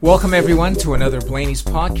Welcome, everyone, to another Blaneys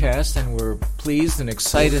Podcast, and we're pleased and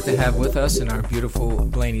excited to have with us in our beautiful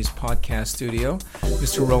Blaneys Podcast studio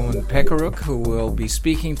Mr. Roman Pekaruk, who will be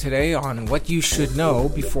speaking today on what you should know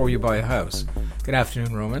before you buy a house. Good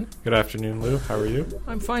afternoon, Roman. Good afternoon, Lou. How are you?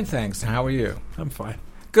 I'm fine, thanks. How are you? I'm fine.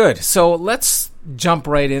 Good. So let's jump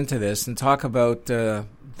right into this and talk about the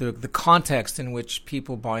context in which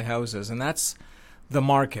people buy houses, and that's the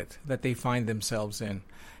market that they find themselves in.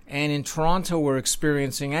 And in Toronto, we're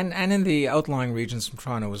experiencing, and in the outlying regions from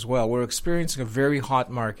Toronto as well, we're experiencing a very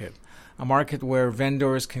hot market. A market where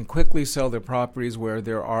vendors can quickly sell their properties, where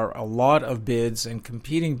there are a lot of bids and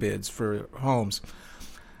competing bids for homes.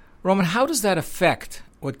 Roman, how does that affect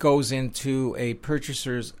what goes into a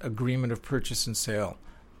purchaser's agreement of purchase and sale?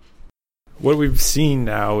 What we've seen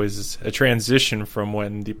now is a transition from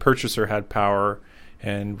when the purchaser had power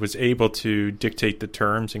and was able to dictate the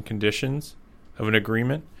terms and conditions of an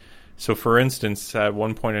agreement. So, for instance, at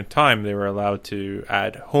one point in time, they were allowed to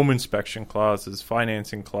add home inspection clauses,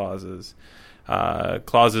 financing clauses,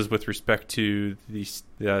 clauses with respect to the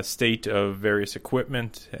state of various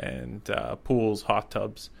equipment and pools, hot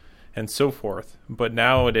tubs, and so forth. But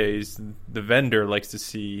nowadays, the vendor likes to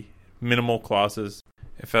see minimal clauses,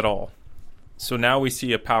 if at all. So now we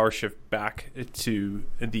see a power shift back to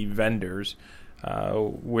the vendors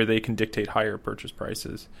where they can dictate higher purchase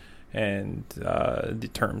prices and the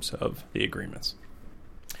terms of the agreements.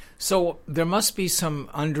 So there must be some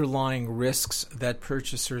underlying risks that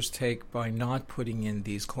purchasers take by not putting in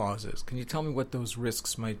these clauses. Can you tell me what those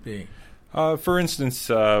risks might be? For instance,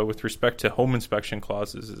 with respect to home inspection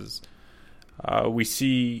clauses, we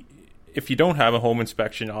see if you don't have a home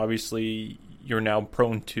inspection, obviously you're now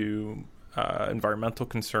prone to environmental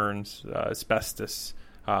concerns, asbestos,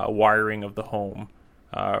 wiring of the home,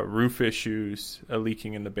 roof issues,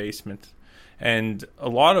 leaking in the basement. And a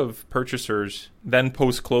lot of purchasers then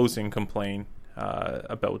post-closing complain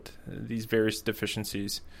about these various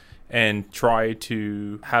deficiencies and try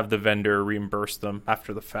to have the vendor reimburse them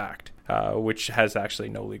after the fact, which has actually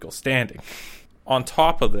no legal standing. On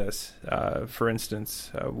top of this, for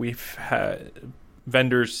instance, we've had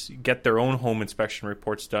vendors get their own home inspection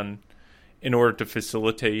reports done in order to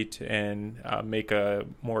facilitate and make a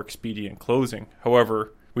more expedient closing.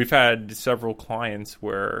 However, we've had several clients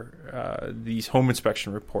where these home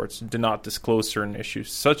inspection reports did not disclose certain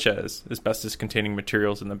issues, such as asbestos-containing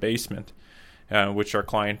materials in the basement, which our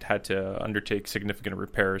client had to undertake significant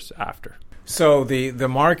repairs after. So the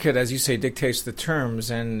market, as you say, dictates the terms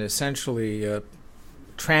and essentially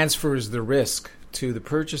transfers the risk to the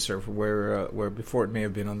purchaser, where before it may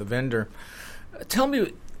have been on the vendor. Tell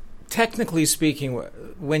me, technically speaking,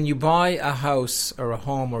 when you buy a house or a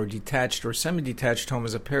home or a detached or semi-detached home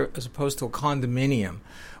as opposed to a condominium,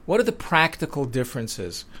 what are the practical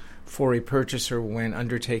differences for a purchaser when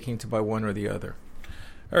undertaking to buy one or the other?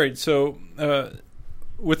 All right, so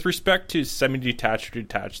with respect to semi-detached or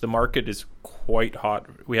detached, the market is quite hot.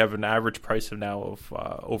 We have an average price of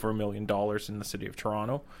over $1 million in the city of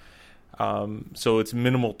Toronto. So it's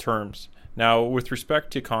minimal terms. Now, with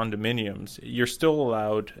respect to condominiums, you're still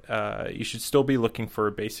allowed, you should still be looking for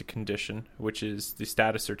a basic condition, which is the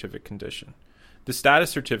status certificate condition. The status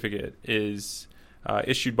certificate is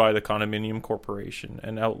issued by the condominium corporation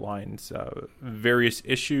and outlines various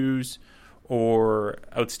issues or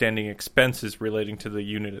outstanding expenses relating to the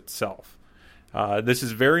unit itself. This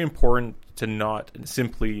is very important to not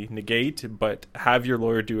simply negate, but have your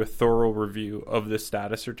lawyer do a thorough review of the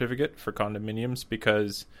status certificate for condominiums,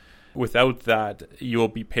 because without that, you will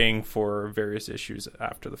be paying for various issues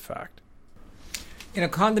after the fact. In a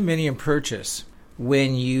condominium purchase,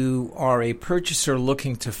 when you are a purchaser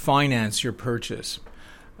looking to finance your purchase,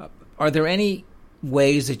 are there any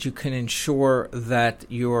ways that you can ensure that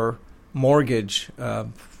your mortgage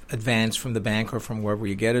advance from the bank or from wherever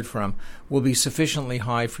you get it from will be sufficiently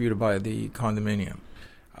high for you to buy the condominium?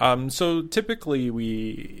 So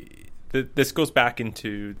typically this goes back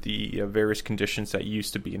into the various conditions that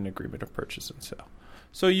used to be in an agreement of purchase and sale.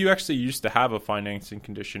 So you actually used to have a financing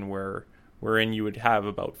condition wherein you would have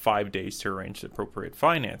about 5 days to arrange the appropriate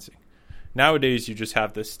financing. Nowadays, you just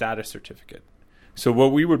have the status certificate. So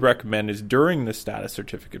what we would recommend is during the status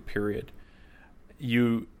certificate period,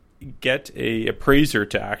 you get a appraiser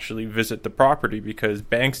to actually visit the property, because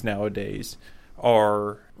banks nowadays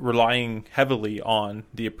are relying heavily on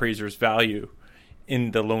the appraiser's value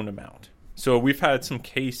in the loan amount. So we've had some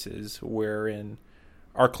cases wherein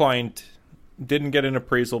our client didn't get an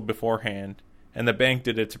appraisal beforehand, and the bank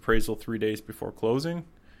did its appraisal 3 days before closing.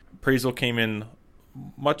 Appraisal came in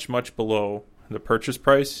much, much below the purchase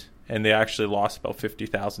price, and they actually lost about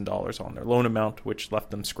 $50,000 on their loan amount, which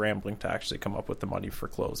left them scrambling to actually come up with the money for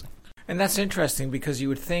closing. And that's interesting because you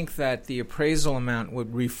would think that the appraisal amount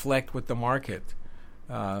would reflect what the market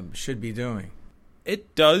should be doing.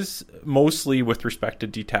 It does, mostly with respect to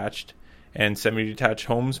detached and semi-detached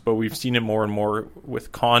homes, but we've seen it more and more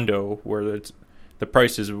with condo, where the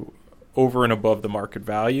price is over and above the market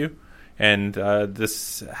value, and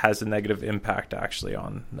this has a negative impact actually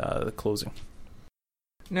on the closing.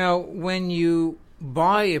 Now, when you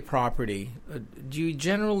buy a property, do you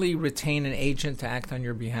generally retain an agent to act on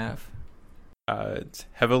your behalf? It's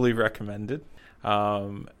heavily recommended.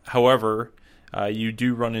 However, you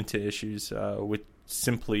do run into issues with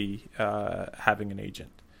simply having an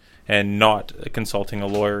agent and not consulting a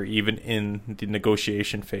lawyer, even in the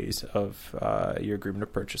negotiation phase of your agreement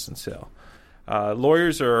of purchase and sale.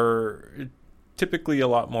 Lawyers are typically a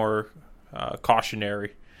lot more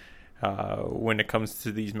cautionary when it comes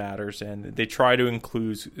to these matters, and they try to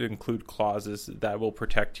include clauses that will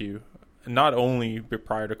protect you not only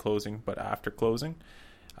prior to closing but after closing.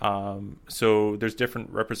 So there's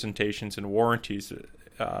different representations and warranties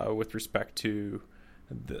with respect to,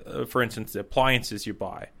 for instance, the appliances you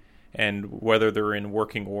buy and whether they're in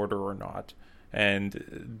working order or not,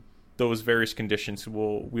 and those various conditions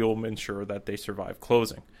will ensure that they survive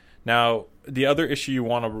closing. Now, the other issue you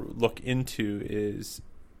want to look into is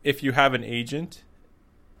if you have an agent,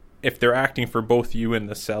 if they're acting for both you and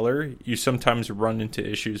the seller, you sometimes run into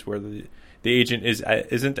issues where the agent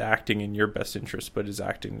isn't acting in your best interest, but is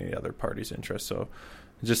acting in the other party's interest. So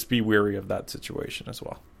just be wary of that situation as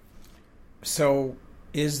well. So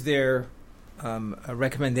is there a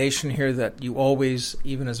recommendation here that you always,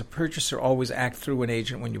 even as a purchaser, always act through an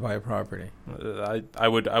agent when you buy a property?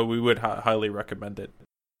 We would highly recommend it.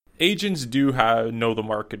 Agents do know the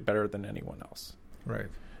market better than anyone else. Right.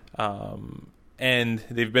 And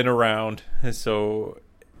they've been around, so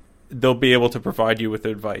they'll be able to provide you with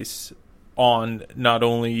advice on not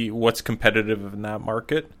only what's competitive in that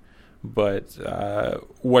market, but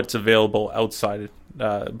what's available outside,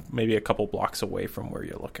 maybe a couple blocks away from where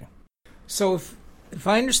you're looking. So if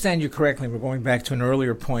I understand you correctly, we're going back to an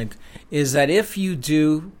earlier point, is that if you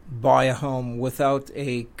do buy a home without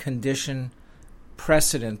a condition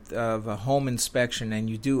precedent of a home inspection, and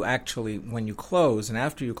you do actually, when you close and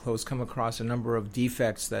after you close, come across a number of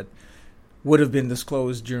defects that would have been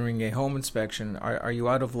disclosed during a home inspection, are you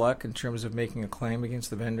out of luck in terms of making a claim against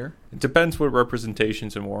the vendor? It depends what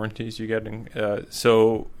representations and warranties you're getting.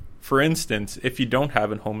 So, for instance, if you don't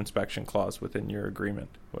have a home inspection clause within your agreement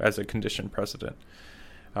as a condition precedent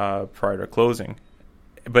prior to closing,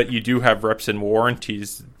 but you do have reps and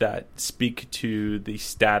warranties that speak to the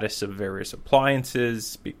status of various appliances,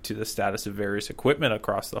 speak to the status of various equipment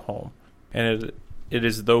across the home. And it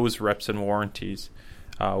is those reps and warranties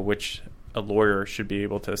which a lawyer should be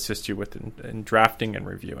able to assist you with in drafting and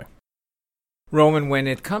reviewing. Roman, when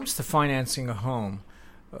it comes to financing a home,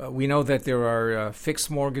 we know that there are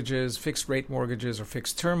fixed mortgages, fixed rate mortgages, or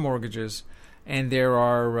fixed term mortgages, and there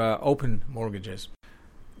are open mortgages.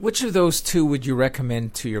 Which of those two would you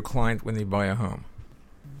recommend to your client when they buy a home?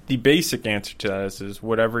 The basic answer to that is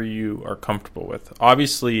whatever you are comfortable with.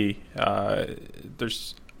 Obviously,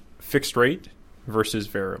 there's fixed rate versus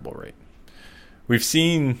variable rate. We've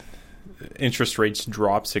seen interest rates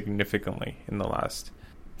drop significantly in the last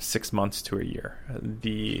 6 months to a year.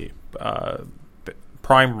 The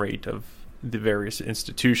prime rate of the various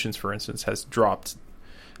institutions, for instance, has dropped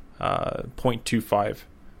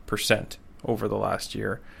 0.25% over the last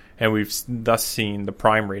year, and we've thus seen the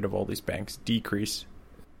prime rate of all these banks decrease,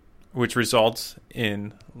 which results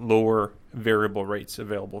in lower variable rates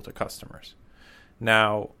available to customers.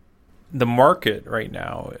 Now, the market right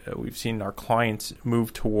now, we've seen our clients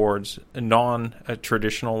move towards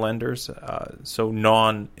non-traditional lenders, so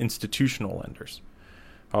non-institutional lenders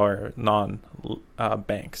or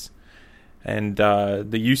non-banks. And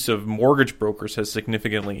the use of mortgage brokers has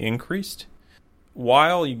significantly increased.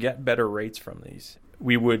 While you get better rates from these,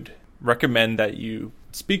 we would recommend that you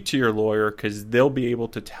speak to your lawyer, because they'll be able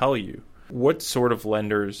to tell you what sort of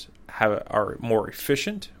lenders are more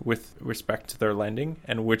efficient with respect to their lending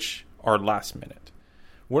and which are last minute.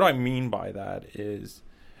 What I mean by that is,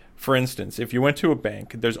 for instance, if you went to a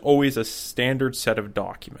bank, there's always a standard set of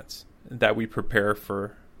documents that we prepare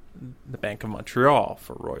for the Bank of Montreal,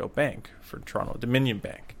 for Royal Bank, for Toronto Dominion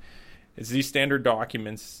Bank. These standard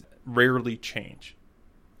documents rarely change.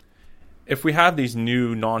 If we have these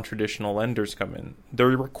new non-traditional lenders come in, their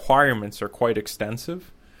requirements are quite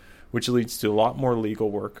extensive, which leads to a lot more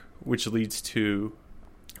legal work, which leads to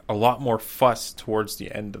a lot more fuss towards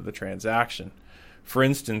the end of the transaction, For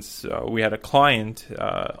instance, we had a client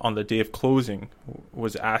on the day of closing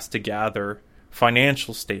was asked to gather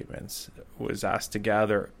financial statements, was asked to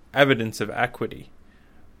gather evidence of equity,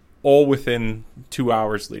 all within 2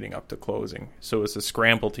 hours leading up to closing. So it was a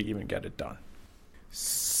scramble to even get it done.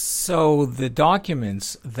 So the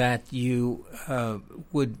documents that you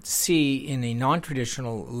would see in a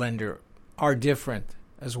non-traditional lender are different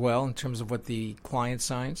as well in terms of what the client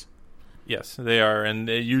signs? Yes, they are, and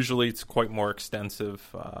usually it's quite more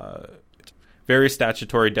extensive. Various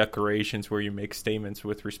statutory declarations where you make statements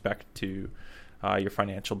with respect to your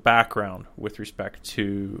financial background, with respect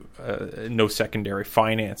to no secondary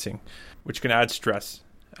financing, which can add stress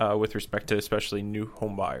with respect to especially new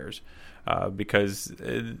home buyers because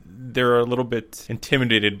they're a little bit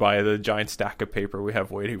intimidated by the giant stack of paper we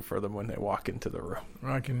have waiting for them when they walk into the room.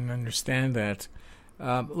 I can understand that.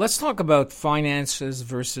 Let's talk about finances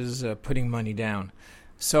versus putting money down.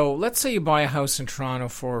 So let's say you buy a house in Toronto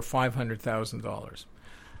for $500,000.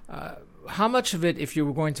 How much of it, if you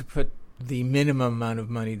were going to put the minimum amount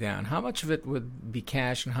of money down, how much of it would be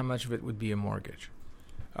cash and how much of it would be a mortgage?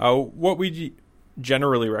 What we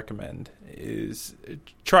generally recommend is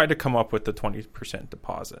try to come up with the 20%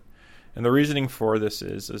 deposit. And the reasoning for this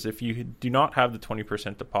is if you do not have the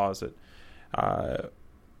 20% deposit,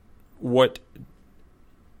 what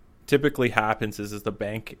typically happens is the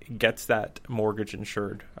bank gets that mortgage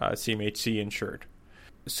insured, CMHC insured.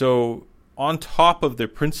 So on top of the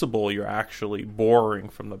principal you're actually borrowing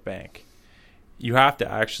from the bank, you have to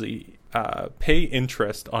actually pay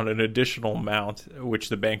interest on an additional amount, which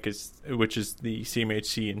is the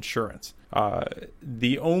CMHC insurance.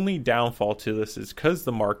 The only downfall to this is because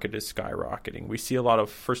the market is skyrocketing. We see a lot of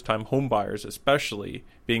first-time home buyers, especially,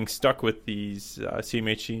 being stuck with these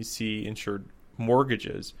CMHC insured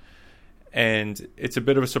mortgages. And it's a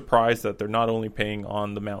bit of a surprise that they're not only paying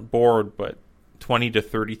on the amount borrowed, but $20,000 to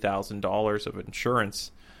 $30,000 of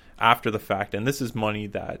insurance after the fact. And this is money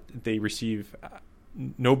that they receive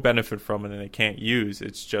no benefit from and they can't use.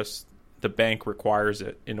 It's just the bank requires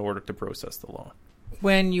it in order to process the loan.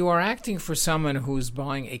 When you are acting for someone who's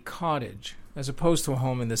buying a cottage as opposed to a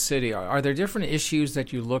home in the city, are there different issues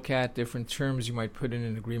that you look at, different terms you might put in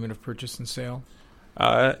an agreement of purchase and sale?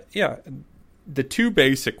 Yeah. The two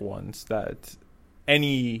basic ones that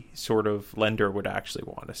any sort of lender would actually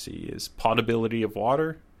want to see is potability of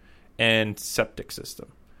water and septic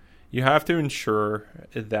system. You have to ensure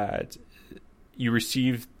that you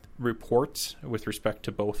receive reports with respect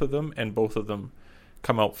to both of them, and both of them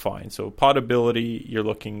come out fine. So potability, you're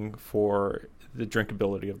looking for the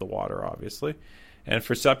drinkability of the water, obviously. And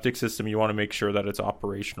for septic system, you want to make sure that it's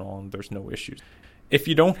operational and there's no issues. If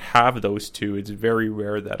you don't have those two, it's very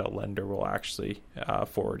rare that a lender will actually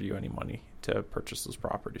forward you any money to purchase those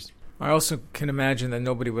properties. I also can imagine that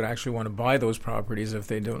nobody would actually want to buy those properties if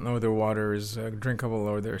they don't know their water is drinkable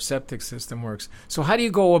or their septic system works. So how do you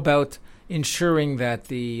go about ensuring that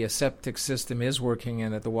the septic system is working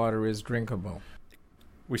and that the water is drinkable?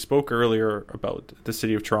 We spoke earlier about the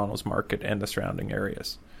City of Toronto's market and the surrounding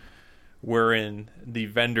areas, wherein the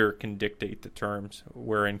vendor can dictate the terms,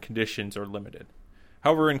 wherein conditions are limited.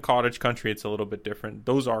 However, in cottage country, it's a little bit different.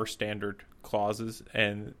 Those are standard clauses,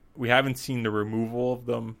 and we haven't seen the removal of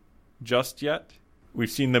them just yet. We've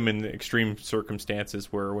seen them in extreme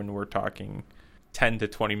circumstances where when we're talking $10 to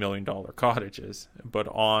 $20 million cottages, but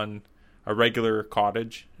on a regular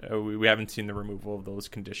cottage, we haven't seen the removal of those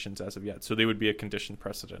conditions as of yet. So they would be a condition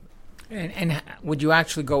precedent. And would you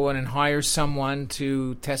actually go in and hire someone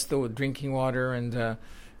to test the drinking water and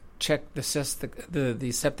check the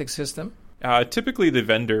septic system? Typically, the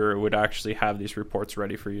vendor would actually have these reports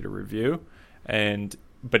ready for you to review.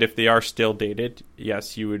 But if they are still dated,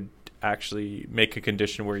 yes, you would actually make a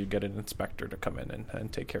condition where you get an inspector to come in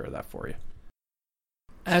and take care of that for you.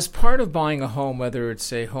 As part of buying a home, whether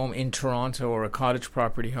it's a home in Toronto or a cottage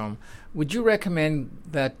property home, would you recommend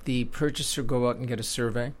that the purchaser go out and get a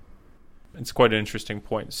survey? It's quite an interesting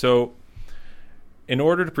point. So in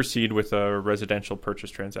order to proceed with a residential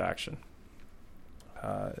purchase transaction,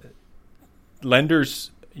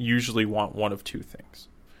 lenders usually want one of two things.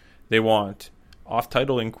 They want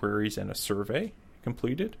off-title inquiries and a survey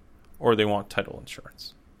completed, or they want title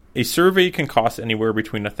insurance. A survey can cost anywhere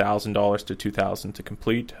between $1,000 to $2,000 to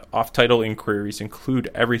complete. Off-title inquiries include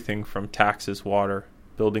everything from taxes, water,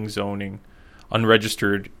 building zoning,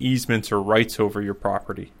 unregistered easements or rights over your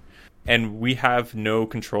property. And we have no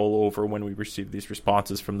control over when we receive these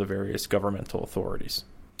responses from the various governmental authorities.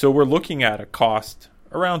 So we're looking at a cost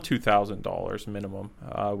around $2,000 minimum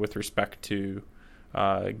with respect to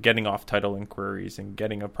getting off-title inquiries and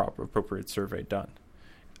getting a proper appropriate survey done.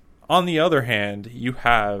 On the other hand, you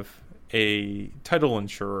have a title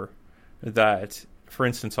insurer that, for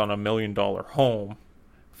instance, on $1 million home,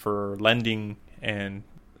 for lending and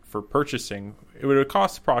for purchasing, it would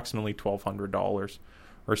cost approximately $1,200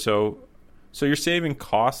 or so. So you're saving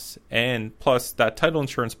costs, and plus that title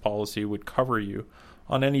insurance policy would cover you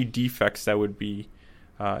on any defects that would be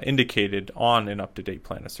indicated on an up-to-date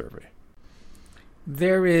plan of survey.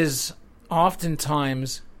 There is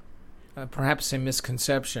oftentimes perhaps a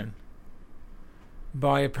misconception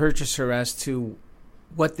by a purchaser as to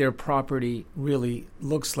what their property really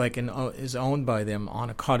looks like and is owned by them on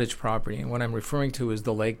a cottage property. And what I'm referring to is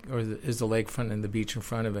the lake, or is the lakefront and the beach in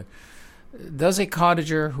front of it. Does a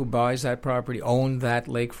cottager who buys that property own that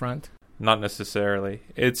lakefront? Not necessarily.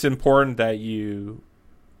 It's important that you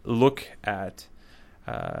look at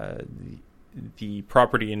the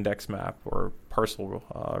property index map or parcel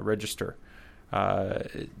register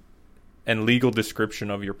and legal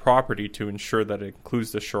description of your property to ensure that it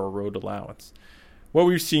includes the shore road allowance. What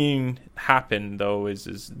we've seen happen, though,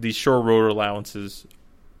 is these shore road allowances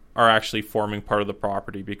are actually forming part of the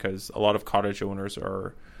property because a lot of cottage owners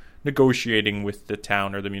are negotiating with the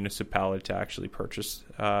town or the municipality to actually purchase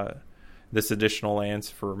this additional lands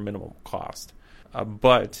for minimal cost.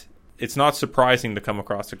 But it's not surprising to come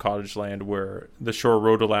across a cottage land where the shore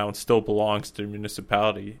road allowance still belongs to the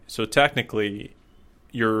municipality. So technically,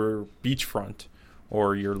 your beachfront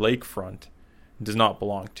or your lakefront does not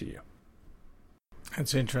belong to you.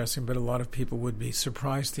 That's interesting, but a lot of people would be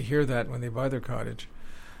surprised to hear that when they buy their cottage.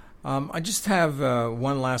 I just have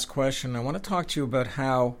one last question. I want to talk to you about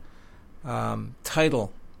how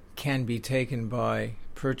title can be taken by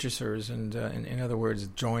purchasers, and in other words,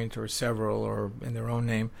 joint or several or in their own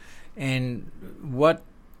name, and what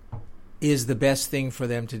is the best thing for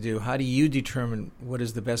them to do? How do you determine what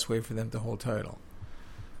is the best way for them to hold title?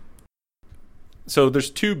 So there's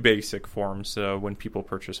two basic forms when people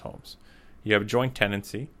purchase homes. You have joint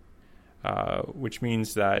tenancy, which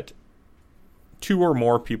means that two or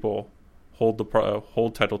more people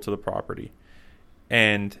hold title to the property,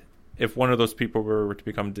 and if one of those people were to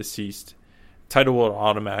become deceased, title will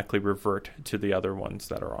automatically revert to the other ones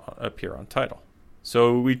that appear on title.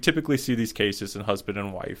 So we typically see these cases in husband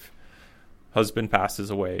and wife. Husband passes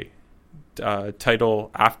away, title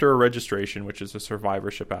after a registration, which is a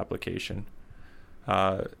survivorship application,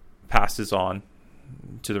 passes on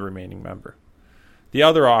to the remaining member. The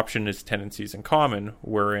other option is tenancies in common,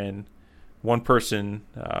 wherein one person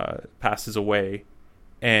passes away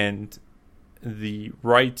and the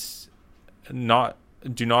rights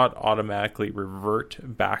do not automatically revert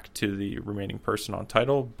back to the remaining person on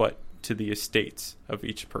title, but to the estates of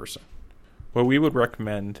each person. What we would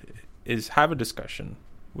recommend is have a discussion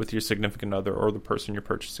with your significant other or the person you're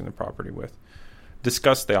purchasing the property with.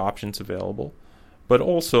 Discuss the options available, but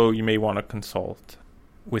also you may want to consult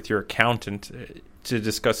with your accountant to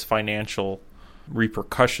discuss financial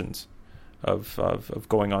repercussions of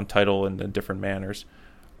going on title in different manners,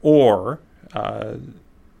 or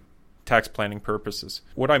tax planning purposes.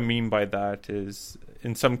 What I mean by that is,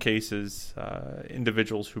 in some cases,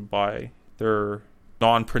 individuals who buy their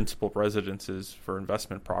non-principal residences for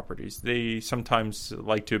investment properties, they sometimes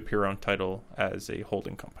like to appear on title as a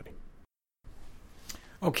holding company.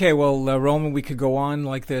 Okay, well, Roman, we could go on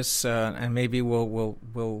like this, and maybe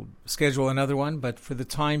we'll schedule another one. But for the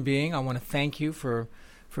time being, I want to thank you for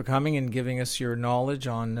coming and giving us your knowledge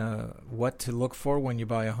on what to look for when you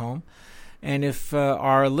buy a home. And if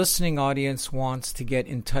our listening audience wants to get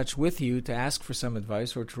in touch with you to ask for some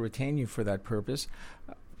advice or to retain you for that purpose,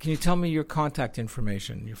 can you tell me your contact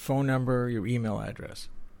information, your phone number, your email address?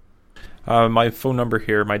 My phone number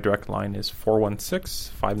here, my direct line is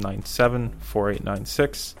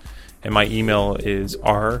 416-597-4896. And my email is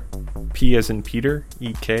rp as in Peter,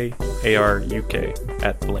 ekaruk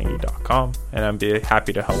 @blaneys.com. And I'd be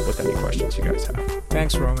happy to help with any questions you guys have.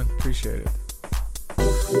 Thanks, Roman. Appreciate it.